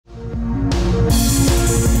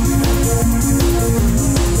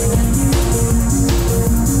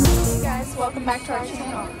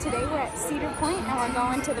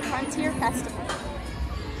to the Frontier Festival.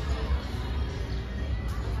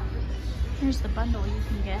 Here's the bundle you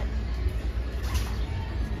can get.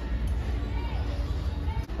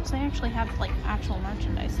 So they actually have like actual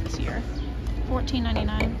merchandise this year.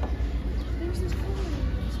 $14.99.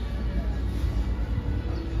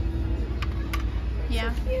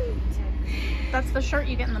 Yeah. So cute. That's the shirt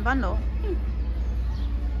you get in the bundle.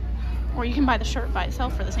 Or you can buy the shirt by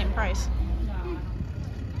itself for the same price.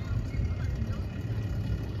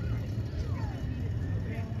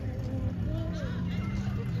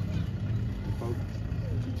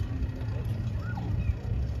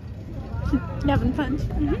 You having fun?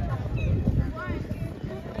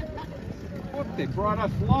 Look, they brought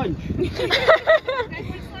us lunch.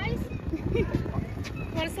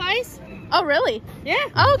 Want a slice? Oh, really? Yeah.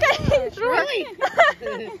 Okay, sure. Really?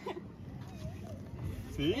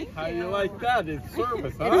 See? How you like that? It's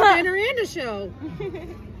service, huh? It's a Miranda show.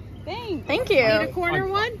 Thank Need you. a corner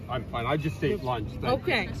one? I'm fine. I just ate lunch. Thank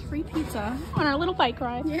Okay. It's free pizza on our little bike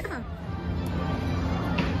ride. Yeah.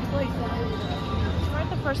 We're at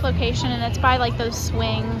the first location, and it's by like those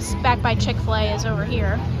swings. Back by Chick-fil-A is over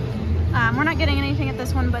here. We're not getting anything at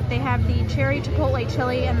this one, but they have the cherry chipotle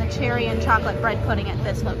chili and the cherry and chocolate bread pudding at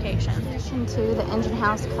this location. Addition to the Engine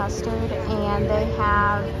House custard, and they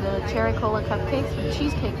have the cherry cola cupcakes with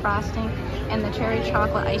cheesecake frosting and the cherry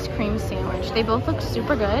chocolate ice cream sandwich. They both look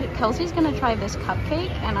super good. Kelsey's gonna try this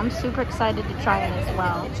cupcake, and I'm super excited to try it as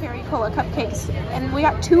well. Cherry cola cupcakes, and we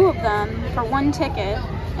got 2 of them for 1 ticket,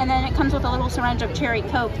 and then it comes with a little syringe of cherry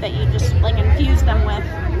Coke that you just like infuse them with.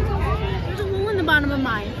 There's a hole in the bottom of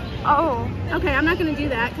mine. Oh, okay, I'm not gonna do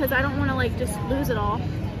that because I don't want to like just lose it all.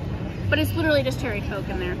 But it's literally just cherry Coke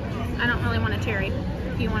in there. I don't really want a cherry.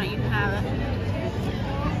 If you want it, you can have it.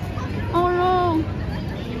 Oh no!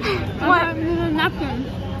 What? I need a napkin.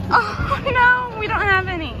 Oh no, we don't have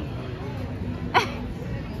any.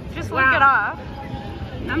 Just lick it off.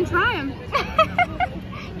 I'm trying.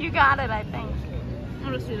 You got it, I think.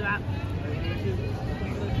 I'll just do that.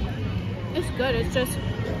 It's good, it's just,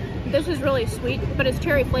 this is really sweet, but it's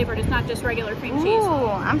cherry flavored. It's not just regular cream cheese. Ooh,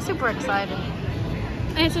 I'm super excited.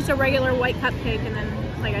 And it's just a regular white cupcake, and then,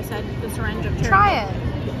 like I said, the syringe of cherry. Try it.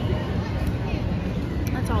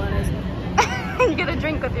 That's all it is. You get a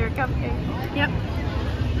drink with your cupcake. Yep.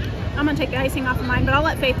 I'm gonna take the icing off of mine, but I'll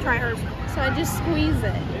let Faith try hers. So I just squeeze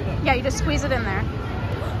it. Yeah, you just squeeze it in there.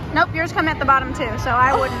 Nope, yours come at the bottom too, so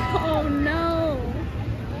I wouldn't. Oh no.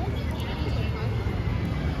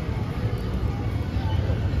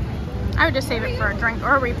 I would just save it for a drink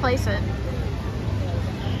or replace it.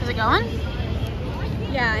 Is it going?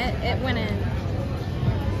 Yeah, it went in.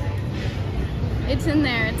 It's in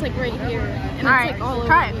there. It's like right here. And all it's right, like all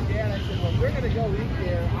try over. it. Dad, I said, well, we're going to go eat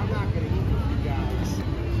there. I'm not going to eat with you guys.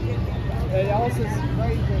 It also is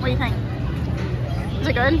right there. What do you think? Is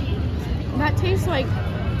it good? That tastes like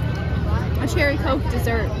a cherry Coke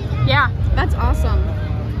dessert. Yeah. That's awesome.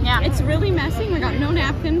 Yeah. It's really messy. We got no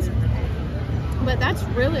napkins. But that's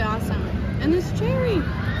really awesome. And this cherry.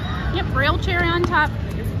 Yep, real cherry on top.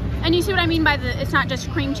 And you see what I mean by it's not just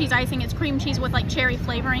cream cheese icing, it's cream cheese with like cherry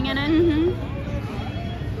flavoring in it. Mm-hmm.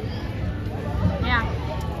 Yeah.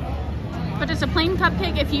 But just a plain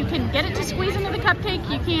cupcake, if you can get it to squeeze into the cupcake,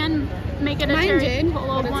 you can make it a cherry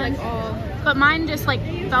cola one. But mine just like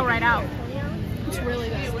fell right out. It's really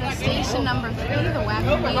good. Station number 3, the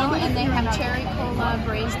Wagon Wheel, and they have cherry cola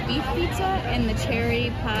braised beef pizza and the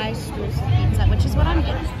cherry pie streusel pizza, which is what I'm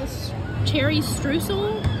getting. This cherry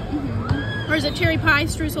streusel? Or is it cherry pie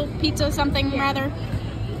streusel pizza something rather?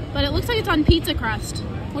 But it looks like it's on pizza crust,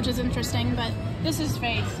 which is interesting, but this is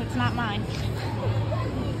Faith's, it's not mine.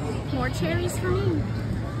 More cherries for me.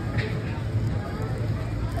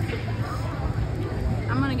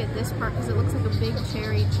 I'm gonna get this part because it looks like a big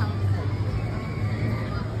cherry chunk.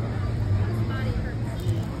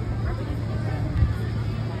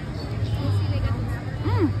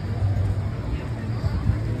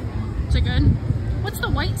 Is it good? What's the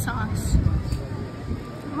white sauce?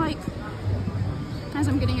 Like, as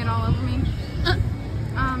I'm getting it all over me.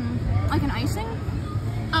 Like an icing?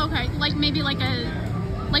 Oh, okay, like maybe like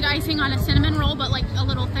icing on a cinnamon roll, but like a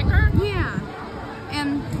little thicker? Yeah.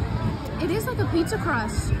 And it is like a pizza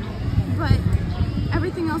crust, but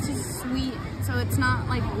everything else is sweet, so it's not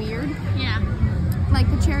like weird. Yeah. Like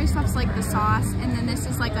the cherry stuff's like the sauce, and then this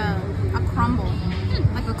is like a crumble,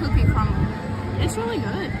 like a cookie crumble. It's really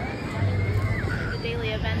good. Daily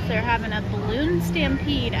events, they're having a balloon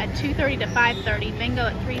stampede at 2:30 to 5:30, bingo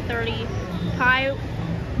at 3:30,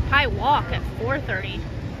 pie walk at 4:30,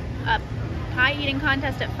 a pie eating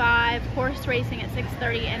contest at 5, horse racing at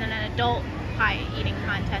 6:30, and then an adult pie eating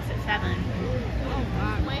contest at 7. Oh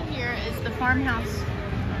wow. Right here is the farmhouse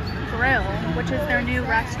Grill, which is their new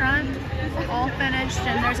restaurant, all finished,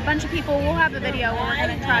 and there's a bunch of people. We'll have a video where we're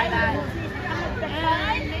going to try that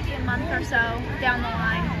maybe a month or so down the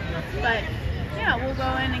line. But yeah, we'll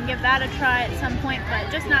go in and give that a try at some point, but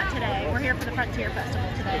just not today. We're here for the Frontier Festival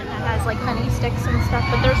today. It has like honey sticks and stuff,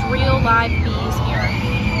 but there's real live bees here.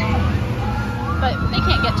 But they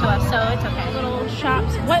can't get to us, so it's okay. Little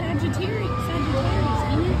shops. What? Sagittarius,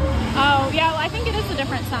 isn't it? Oh, yeah, I think it is the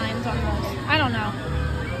different signs on those. I don't know.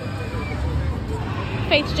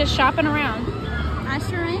 Faith's just shopping around. I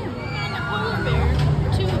sure am. And a polar bear.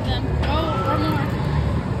 2 of them. Oh, or more.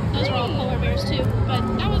 Those are all polar bears, too. But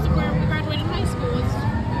that was where we graduated high school, was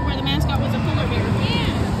where the mascot was a polar bear.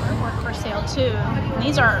 Yeah. Work for sale, too. And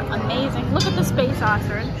these are amazing. Look at the space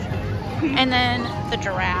ostrich. And then the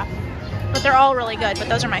giraffe. But they're all really good, but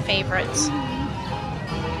those are my favorites.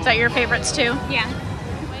 Is that your favorites, too? Yeah.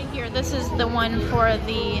 Right here, this is the one for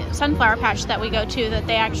the sunflower patch that we go to that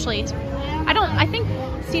they actually... I think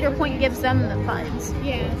Cedar Point gives them the funds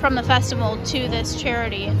from the festival to this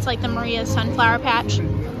charity. It's like the Maria's Sunflower Patch.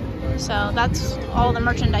 So that's all the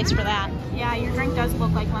merchandise for that. Yeah, your drink does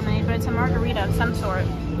look like lemonade, but it's a margarita of some sort.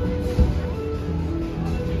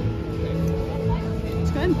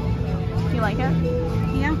 It's good. You like it?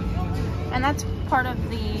 Yeah. And that's part of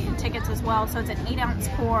the tickets as well. So it's an 8-ounce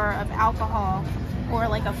pour of alcohol, or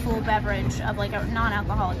like a full beverage of like a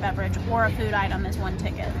non-alcoholic beverage, or a food item is 1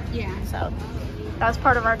 ticket. Yeah. So that was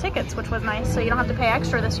part of our tickets, which was nice. So you don't have to pay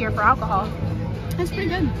extra this year for alcohol. That's pretty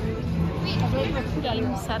good.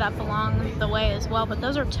 Games set up along the way as well, but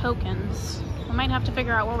those are tokens. We might have to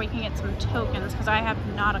figure out where we can get some tokens, because I have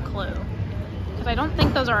not a clue. Because I don't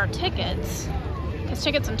think those are our tickets, because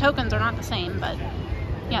tickets and tokens are not the same, but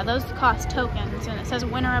yeah, those cost tokens, and it says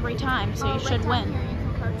winner every time, so you should win.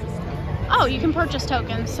 Oh, you can purchase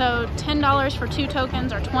tokens, so $10 for 2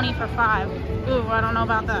 tokens or 20 for 5. Ooh, I don't know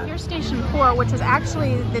about that. Here's Station 4, which is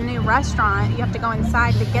actually the new restaurant. You have to go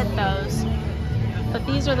inside to get those. But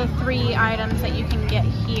these are the 3 items that you can get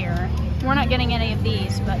here. We're not getting any of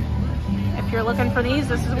these, but if you're looking for these,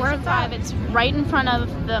 this is where it's at. It's right in front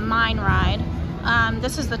of the mine ride.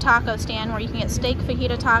 This is the taco stand where you can get steak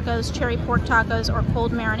fajita tacos, cherry pork tacos, or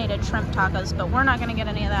cold marinated shrimp tacos, but we're not going to get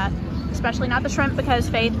any of that. Especially not the shrimp, because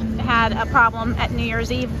Faith had a problem at New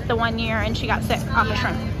Year's Eve the one year and she got sick off the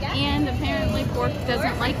shrimp. And apparently pork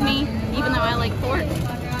doesn't like me, even though I like pork,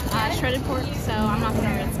 shredded pork, so I'm not going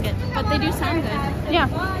to risk it. But they do sound good. Yeah,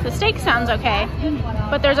 the steak sounds okay,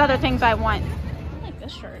 but there's other things I want. I like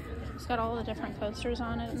this shirt. It's got all the different coasters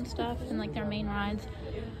on it and stuff, and like their main rides.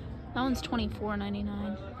 That one's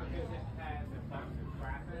 $24.99.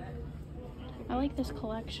 I like this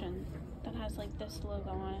collection that has like this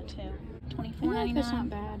logo on it too. $24.99. That's not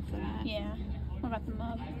bad for that. Yeah. What about the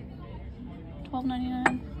mug?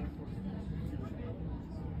 $12.99.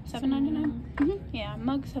 $7.99. Yeah,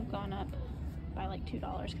 mugs have gone up by like $2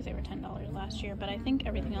 because they were $10 last year, but I think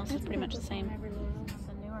everything else is pretty much the same. The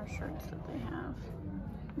newer shirts that they have.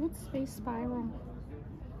 What's Space Spiral?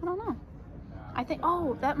 I don't know. I think,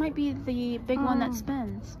 oh, that might be the big one that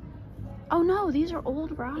spins. Oh no, these are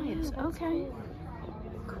old rides. Okay.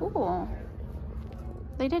 Cool.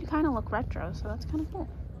 They did kind of look retro, so that's kind of cool.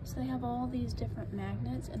 So they have all these different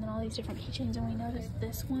magnets and then all these different keychains, and we noticed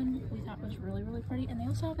this one we thought was really, really pretty, and they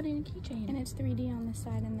also have it in a keychain. And it's 3D on this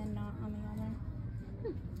side and then not on the other.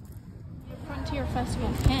 Frontier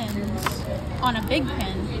Festival pins on a big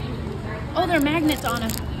pin. Oh, they're magnets on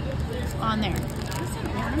there.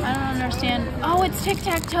 I don't understand. Oh, it's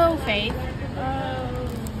tic-tac-toe, Faith.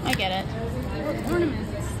 I get it.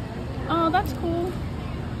 Ornaments. Oh, that's cool.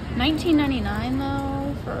 $19.99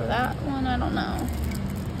 though for that one. I don't know.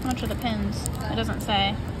 How much are the pins? It doesn't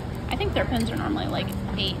say. I think their pins are normally like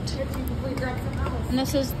 $8. And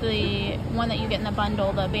this is the one that you get in the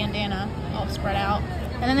bundle, the bandana all spread out.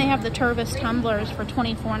 And then they have the Tervis tumblers for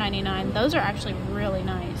 $24.99. Those are actually really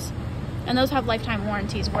nice. And those have lifetime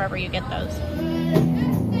warranties wherever you get those.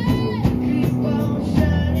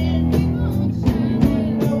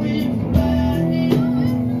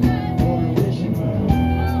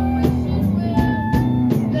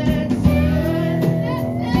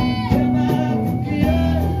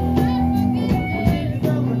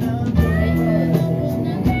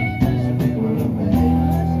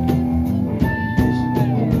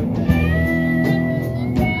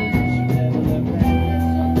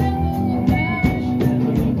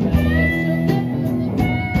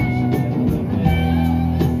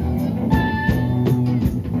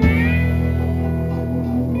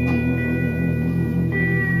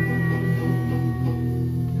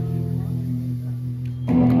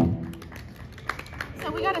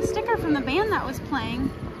 We got a sticker from the band that was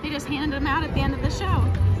playing. They just handed them out at the end of the show.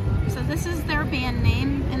 So this is their band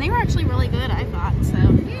name, and they were actually really good, I thought. So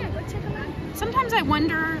Yeah, go check them out. sometimes I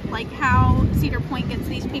wonder like how Cedar Point gets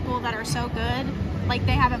these people that are so good, like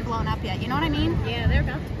they haven't blown up yet. You know what I mean? Yeah, they're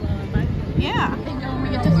about to blow up. Yeah. Bingo, we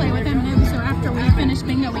get to play with M&M's. So after we finish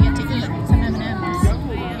bingo, we get to eat some M&M's.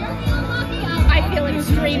 I feel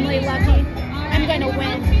extremely lucky. I'm gonna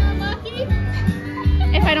win.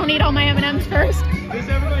 If I don't eat all my M&M's first.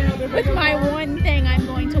 With my one thing, I'm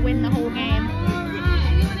going to win the whole game.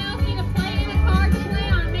 Anyone else need a play in the car to play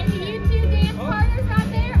on? Maybe you two dance partners out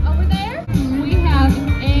there, over there. We have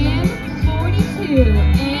N42.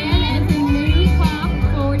 N as in new pop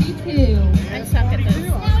 42. I suck at this.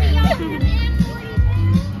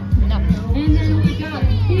 No. And then we got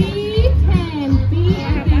B10.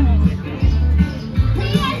 B10.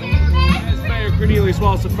 As Mayor Cornelius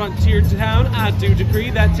Walls of Frontier Town, I do decree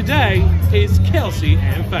that today is Kelsie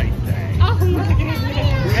and Faith Day. Oh my God.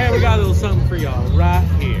 And we got a little something for y'all right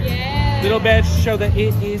here. Little badge to show that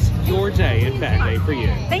it is your day and Fat Day for you.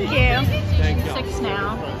 Thank you. Thank y'all. 6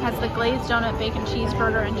 now has the glazed donut, bacon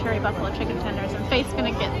cheeseburger, and cherry buffalo chicken tenders. And Faith's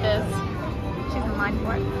gonna get this. She's in line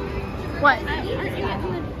for it. What? Aren't you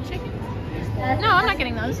getting the chicken? No, I'm not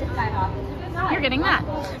getting those. You're getting that.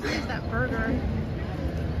 Here's that burger.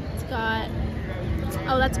 It's got,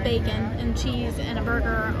 oh, that's bacon and cheese and a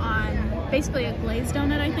burger on basically a glazed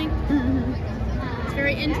donut, I think. It's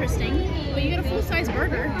very interesting. But you get a full-size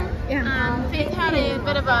burger. Yeah. Faith had a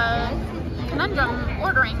bit of a conundrum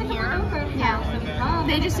ordering here. Yeah.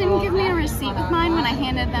 They just didn't give me a receipt with mine when I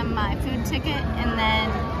handed them my food ticket, and then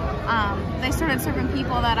they started serving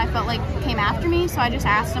people that I felt like came after me, so I just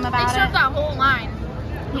asked them They about served it. that whole line.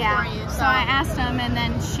 Yeah. for you, So I asked them, and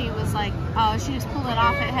then she was like, "Oh, she just pulled it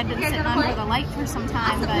off. It had been sitting under the light for some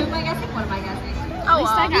time, but Oh, least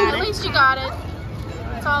I got at it. least you got it.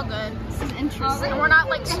 It's all good. this is interesting." And we're not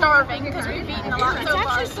like starving because we've eaten a lot It's so far.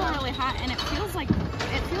 actually still really hot, and it feels like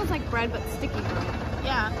bread, but sticky bread.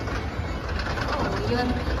 Yeah. Did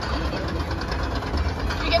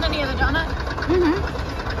you get any of the donut? Mhm.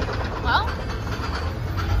 Well,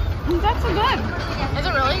 That's so good. is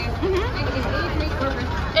it really?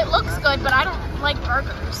 Mhm. It looks good, but I don't like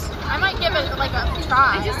burgers. I might give it like a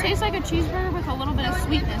try. It just tastes like a cheeseburger with a little bit of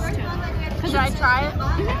sweetness to it. 'Cause Should I it's- try it?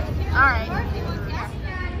 Mhm. All right.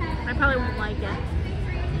 I probably won't like it.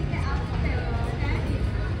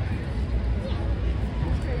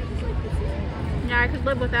 Yeah, I could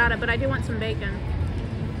live without it, but I do want some bacon.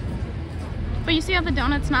 But you see how the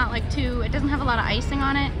donut's not like too, it doesn't have a lot of icing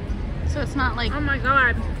on it. So it's not like, Oh my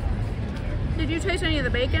god. Did you taste any of the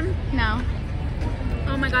bacon? no.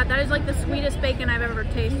 Oh my god, that is like the sweetest bacon I've ever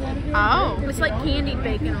tasted. Oh. It's like candied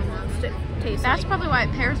bacon almost. It tastes That's like. probably why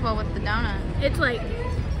it pairs well with the donut. It's like,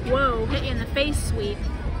 whoa, hit you in the face sweet.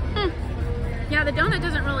 Yeah, the donut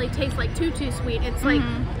doesn't really taste like too sweet. It's like,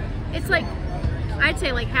 it's like, I'd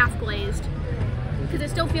say like half glazed. Because it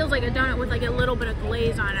still feels like a donut with like a little bit of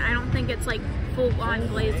glaze on it. I don't think it's like full on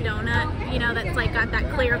glazed donut, you know, that's like got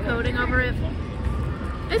that clear coating over it.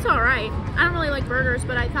 It's alright. I don't really like burgers,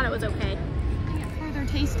 but I thought it was okay. Yeah, further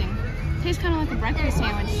tasting. Tastes kind of like a breakfast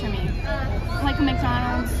sandwich to me. Like a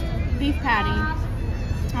McDonald's beef patty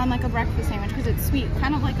on like a breakfast sandwich because it's sweet.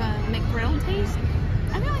 Kind of like a McGriddle taste.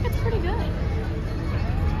 I feel like it's pretty good.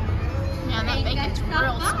 Yeah, that bacon's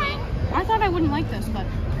real sweet. I thought I wouldn't like this, but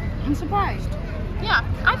I'm surprised. Yeah,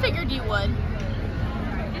 I figured you would.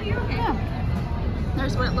 Yeah.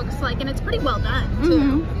 There's what it looks like, and it's pretty well done,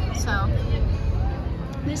 too. Mhm. So,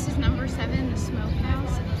 This is number 7, the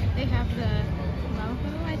smokehouse. They have the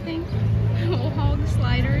mojo, I think, whole hog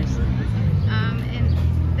sliders, and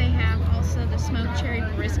they have also the smoked cherry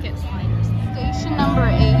brisket sliders. station number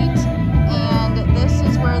 8, and this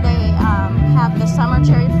is where they have the summer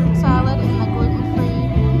cherry fruit salad and the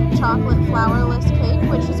gluten-free chocolate flourless cake,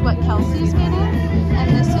 which is what Kelsey's getting. And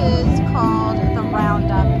this is called the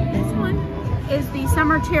Roundup. This one is the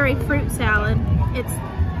summer cherry fruit salad. It's,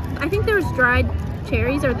 I think there's dried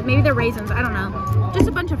cherries, or maybe they're raisins, I don't know. Just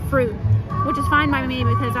a bunch of fruit, which is fine by me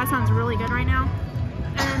because that sounds really good right now.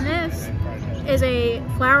 And this is a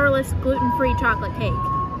flourless gluten-free chocolate cake.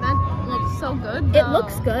 That looks so good. It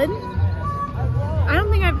looks good. I don't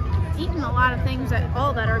think I've eaten a lot of things at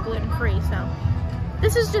all that are gluten-free, so.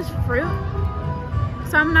 This is just fruit.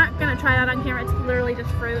 So I'm not gonna try that on camera. It's literally just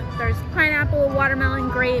fruit. There's pineapple, watermelon,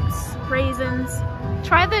 grapes, raisins.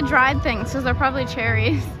 Try the dried things because they're probably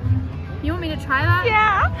cherries. You want me to try that?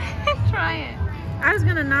 Yeah, try it. I was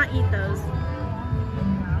gonna not eat those.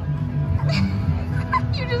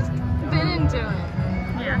 You just bit into it.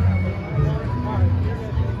 Yeah.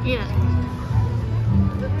 Yeah.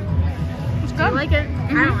 It's Do good. you like it?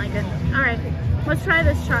 I don't like it. All right, let's try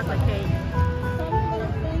this chocolate cake.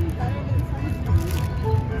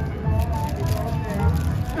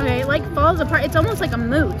 Okay, it like falls apart. It's almost like a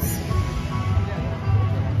mousse.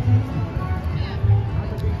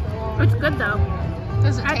 It's good though.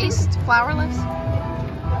 Does it I think- taste flourless?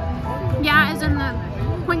 Yeah, as in the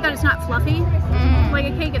point that it's not fluffy. Mm. Like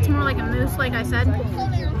a cake, it's more like a mousse, like I said.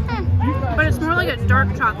 But it's more like a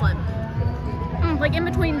dark chocolate. Like in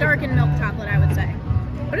between dark and milk chocolate, I would say.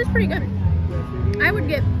 But it's pretty good. I would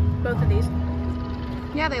get both of these.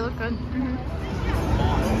 Yeah, they look good.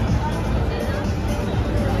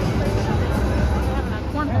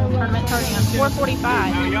 Cornhole tournament starting at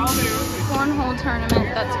 4:45. Cornhole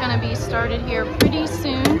tournament that's going to be started here pretty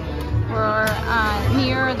soon. We're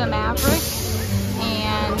near the Maverick,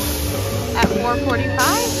 and at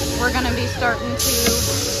 4:45 we're going to be starting to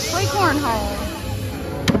play cornhole.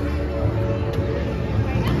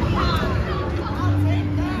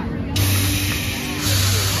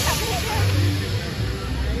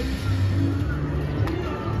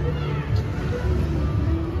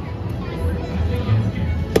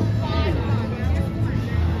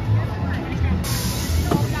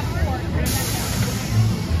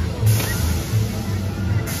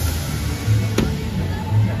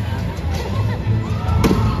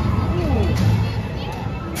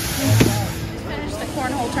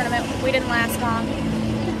 We didn't last long.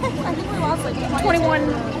 I think we lost like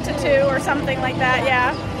 21-2 or something like that,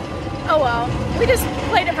 yeah. Oh well. We just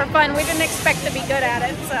played it for fun. We didn't expect to be good at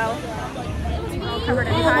it, so. All covered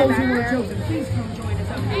in pie back there.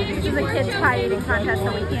 This is a kids' pie eating contest,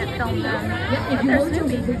 so we can't film them. But there's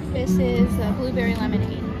Snoopy. This is blueberry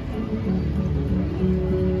lemonade.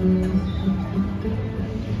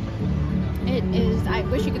 It is, I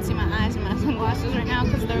wish you could see my eyes and my sunglasses right now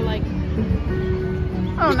because they're like,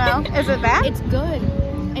 Oh no, is it bad? it's good.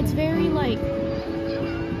 It's very like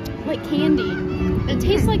candy. It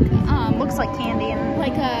tastes like, Looks like candy and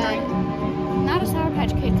like a, not a Sour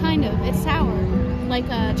Patch Kid, kind of. It's sour, like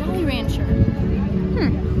a Jolly Rancher.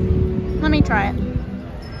 Let me try it.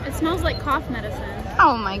 It smells like cough medicine.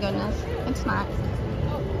 Oh my goodness, it's not.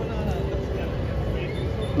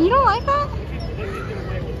 You don't like that?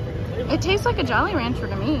 It tastes like a Jolly Rancher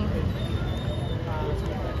to me.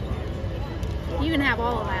 You can have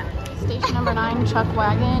all of that. Station number 9, Chuck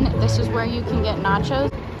Wagon. This is where you can get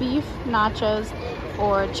nachos, beef nachos,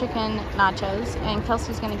 or chicken nachos. And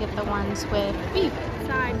Kelsey's gonna get the ones with beef.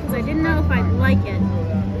 Side, because I didn't know if I'd like it.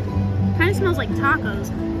 Kind of smells like tacos.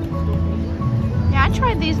 Yeah, I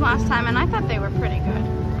tried these last time and I thought they were pretty good.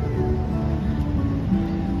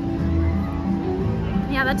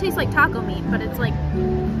 Yeah, that tastes like taco meat, but it's like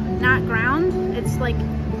not ground. It's like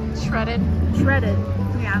Shredded. shredded.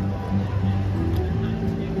 Yeah.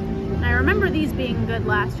 I remember these being good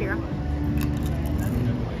last year.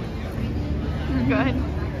 Good.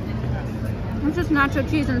 It's just nacho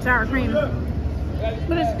cheese and sour cream.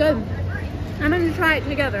 But it's good. I'm going to try it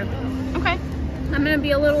together. Okay. I'm going to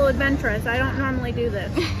be a little adventurous. I don't normally do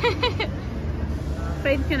this.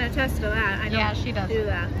 Faith can attest to that. I don't Yeah, she does. do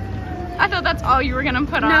that. I thought that's all you were gonna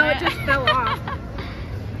put on No, it. it just fell off.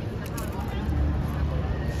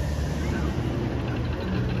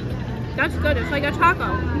 That's good. It's like a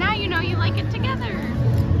taco. Now you know you like it together.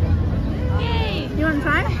 Yay. You want to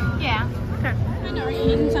try it? Yeah. Okay. I know you're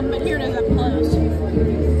eating some, but here it is up close.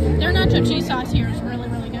 Their nacho cheese sauce here is really,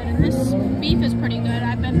 really good. And this beef is pretty good.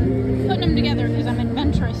 I've been putting them together because I'm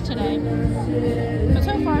adventurous today. But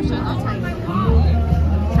so far, so good.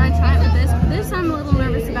 Try to try it with this. This I'm a little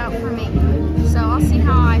nervous about for me. So I'll see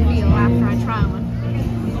how I feel after I try one.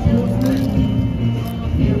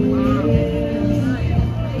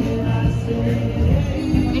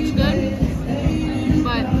 It's good,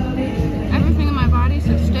 but everything in my body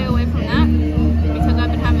says stay away from that because I've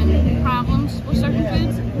been having problems with certain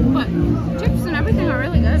foods. But chips and everything are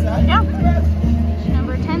really good. Yeah.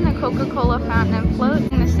 Number 10, the Coca-Cola Fountain and Float,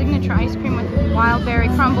 and the signature ice cream with wild berry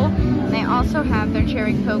crumble. They also have their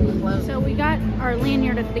cherry Coke float. So we got our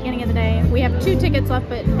lanyard at the beginning of the day. We have 2 tickets left,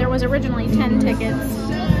 but there was originally 10 tickets.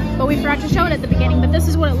 But we forgot to show it at the beginning, but this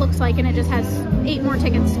is what it looks like, and it just has 8 more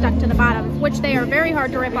tickets stuck to the bottom, which they are very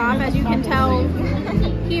hard to rip off, as you can tell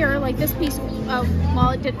here, like this piece of, well,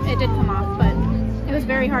 it did come off, but it was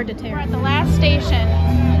very hard to tear. We're at the last station,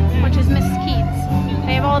 which is Mrs. Keats.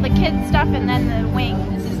 They have all the kids stuff and then the wings.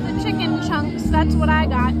 This is the chicken chunks. That's what I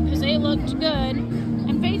got, because they looked good.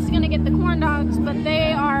 And Faith's gonna get the corn dogs, but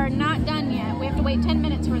they are not done yet. We have to wait 10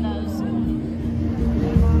 minutes for those.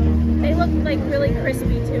 They look like really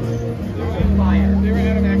crispy too. Fire. They were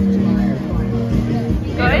out of extra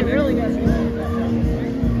fire. Good? Really good.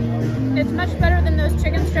 It's much better than those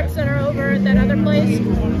chicken strips that are over at that other place.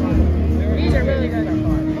 These are really good.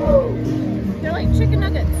 They're like chicken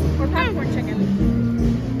nuggets or popcorn chicken.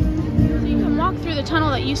 So you can walk through the tunnel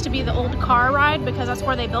that used to be the old car ride because that's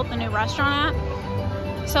where they built the new restaurant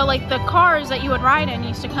at. So like the cars that you would ride in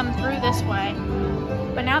used to come through this way,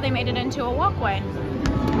 but now they made it into a walkway. These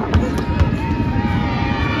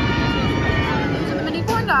are the mini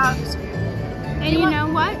corn dogs. And you know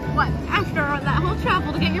what? What? After that whole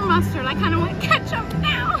travel to get your mustard, I kind of want ketchup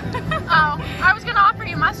now. Oh, I was gonna offer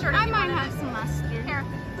you mustard. I might have some mustard. Here,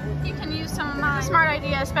 you can use some of mine. Smart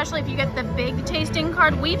idea, especially if you get the big tasting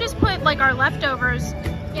card. We just put like our leftovers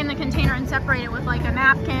in the container and separate it with like a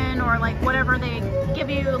napkin or like whatever they give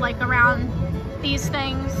you like around these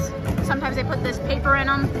things. Sometimes they put this paper in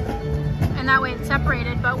them and that way it's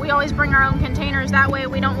separated, but we always bring our own containers. That way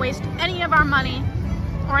we don't waste any of our money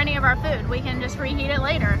or any of our food. We can just reheat it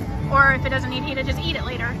later, or if it doesn't need heated, just eat it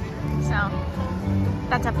later. So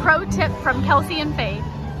that's a pro tip from Kelsie and Faith.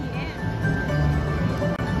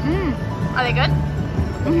 Yeah. Are they good?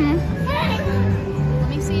 Let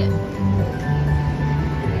me see it.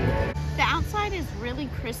 The outside is really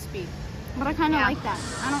crispy, but I kind of like that.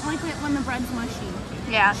 I don't like it when the bread's mushy.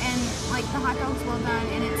 Yeah. And like the hot dog's well done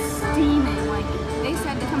and it's steaming. Like they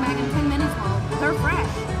said to come back in 10 minutes. Well, they're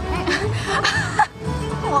fresh.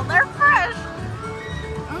 Well, they're fresh.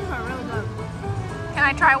 Those are really good. Can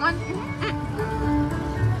I try one?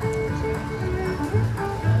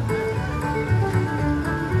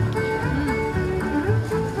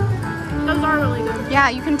 Those are really good. Yeah,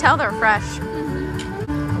 you can tell they're fresh.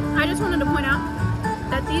 I just wanted to point out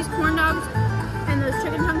that these corn dogs and those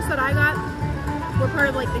chicken chunks that I got were part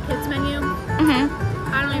of like the kids menu.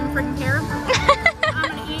 I don't even freaking care. I'm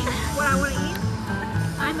gonna eat what I want to eat.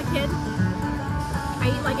 I'm a kid. I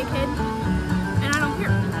eat like a kid, and I don't care.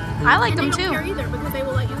 I like and them they too. don't care either because they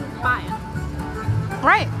will let you buy it.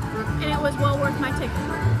 Right. And it was well worth my ticket.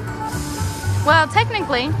 Well,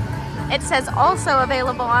 technically, it says also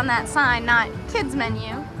available on that sign, not kids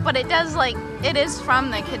menu, but it does like, it is from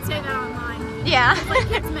the kids Say menu. that online. Yeah. It's like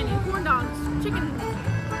kids menu, corn dogs, chicken,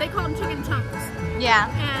 they call them chicken chunks, Yeah.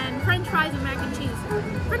 and french fries and mac and cheese.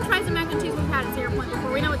 French fries and mac and cheese we've had at Cedar Point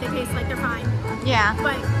before. We know what they taste like, they're fine. Yeah.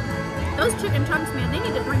 But those chicken chunks, man, they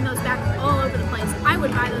need to bring those back all over the place. I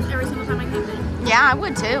would buy those every single time I came in. Yeah, I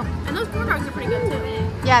would too. And those corn dogs are pretty good too.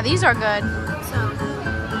 Yeah, these are good. So,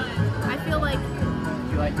 I feel like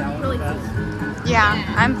really full. Yeah,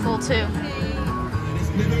 I'm full too.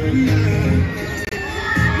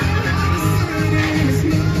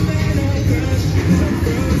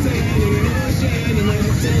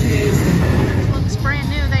 Looks brand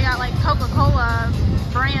new. They got like Coca-Cola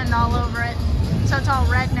brand all over it. So it's all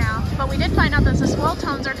red now. But we did find out that the swirl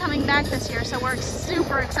tones are coming back this year, so we're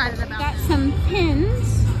super excited about it. Got some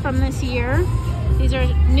pins from this year. These are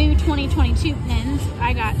new 2022 pins.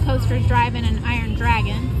 I got Coasters Driving and Iron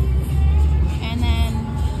Dragon. And then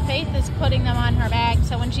Faith is putting them on her bag,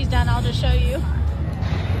 so when she's done, I'll just show you.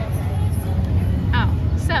 Oh,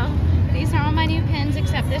 so these are all my new pins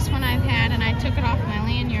except this one I've had, and I took it off my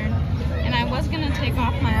lanyard. And I was going to take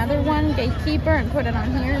off my other one, Gatekeeper, and put it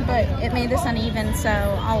on here, but it made this uneven, so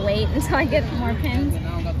I'll wait until I get more pins.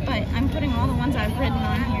 But I'm putting all the ones I've ridden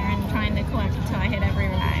on here and trying to collect until I hit every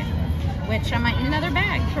ride, which I might need another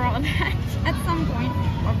bag for all of that at some point,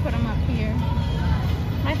 or put them up here.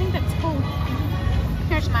 But I think that's cool.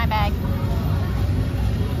 Here's my bag.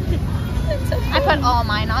 So cool. I put all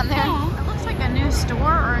mine on there. It looks like a new store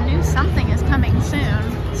or a new something is coming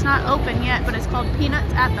soon. It's not open yet, but it's called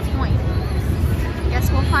Peanuts at the Point. Guess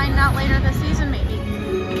we'll find out later this season, maybe.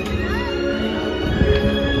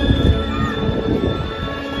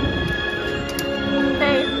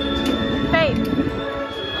 Faith.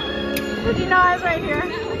 Did you know I was right here?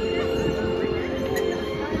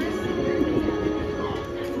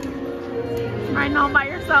 Riding all by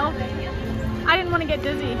yourself. I didn't want to get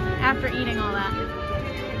dizzy after eating all that.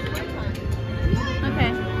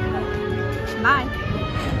 Okay. Bye.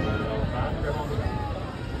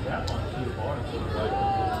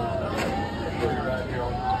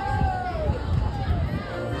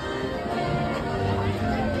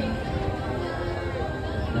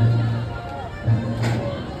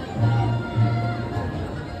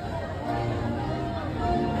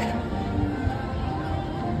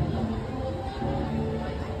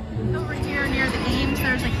 Over here near the games,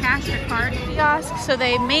 there's a cash to card kiosk. So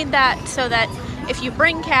they made that so that if you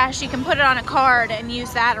bring cash, you can put it on a card and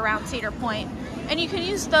use that around Cedar Point. And you can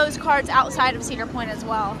use those cards outside of Cedar Point as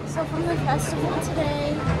well. So from the festival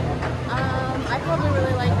today, I probably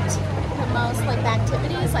really liked the most like the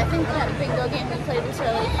activities. I think that bingo game we played was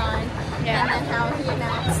really fun. Yeah. And then how he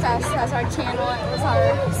announced us as our channel. It was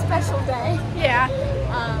our special day. Yeah.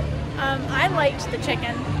 I liked the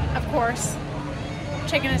chicken, of course.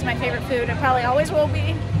 Chicken is my favorite food. It probably always will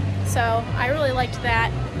be. So I really liked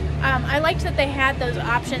that. I liked that they had those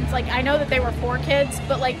options. Like, I know that they were for kids,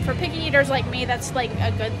 but like for picky eaters like me, that's like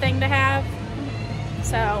a good thing to have.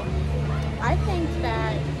 So I think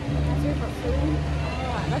that my favorite food,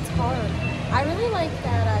 that's hard. I really like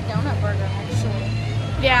that donut burger,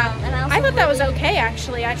 actually. yeah, And I I thought that was okay,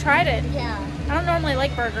 actually. I tried it. Yeah, I don't normally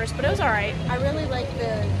like burgers, but it was all right. I really like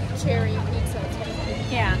the cherry pizza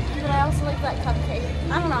too. Yeah. But I also like that cupcake.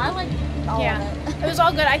 I don't know, I like all Yeah, of it. it was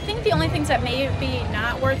all good. I think the only things that may be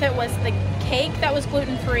not worth it was the cake that was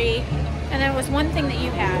gluten-free, and then was one thing that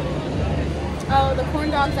you had. Oh, the corn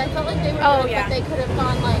dogs, I felt like they were Oh, good, yeah. but they could have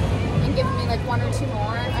gone like and given me like 1 or 2 more.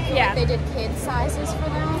 I feel Yeah. like they did kid sizes for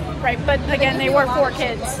them. Right, but again, they gave me were a lot for of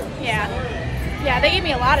kids. chicken, Yeah. Yeah, they gave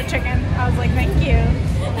me a lot of chicken. I was like, thank you.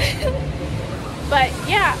 But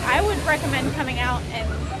yeah, I would recommend coming out and,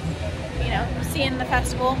 you know, seeing the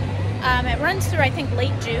festival. It runs through, I think,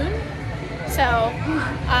 late June. So,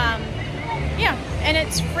 yeah, and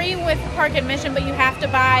it's free with park admission, but you have to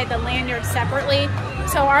buy the lanyard separately.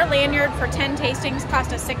 So our lanyard for 10 tastings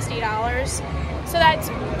cost us $60. So that's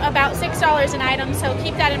about $6 an item. So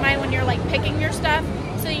keep that in mind when you're like picking your stuff,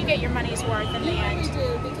 so you get your money's worth in the You end. really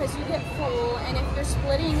do, because you get full, and if you're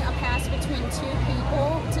splitting a pass between 2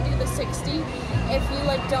 people to do the 60, if you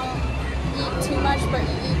like don't eat too much but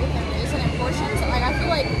you eat within reason and portions, like I feel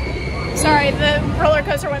like Sorry, the roller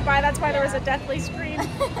coaster went by. That's why there was a deathly scream.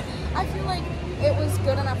 I feel like it was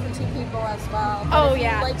good enough for 2 people as well. But Oh, if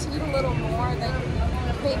yeah. you like to eat a little more, then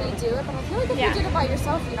maybe do it. But I feel like if Yeah. you did it by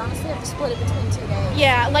yourself, you'd honestly have to split it between 2 days.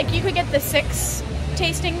 Yeah, like you could get the 6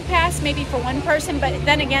 tasting pass maybe for 1 person, but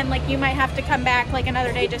then again, like you might have to come back like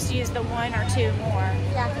another day just to use the 1 or 2 more.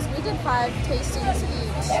 Yeah, because we did 5 tastings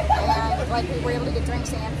each, and like we were able to get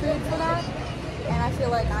drinks and food for that. And I feel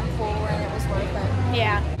like I'm full and it was worth it.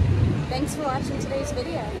 Yeah. Thanks for watching today's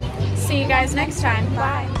video. See you guys next time.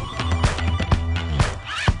 Bye.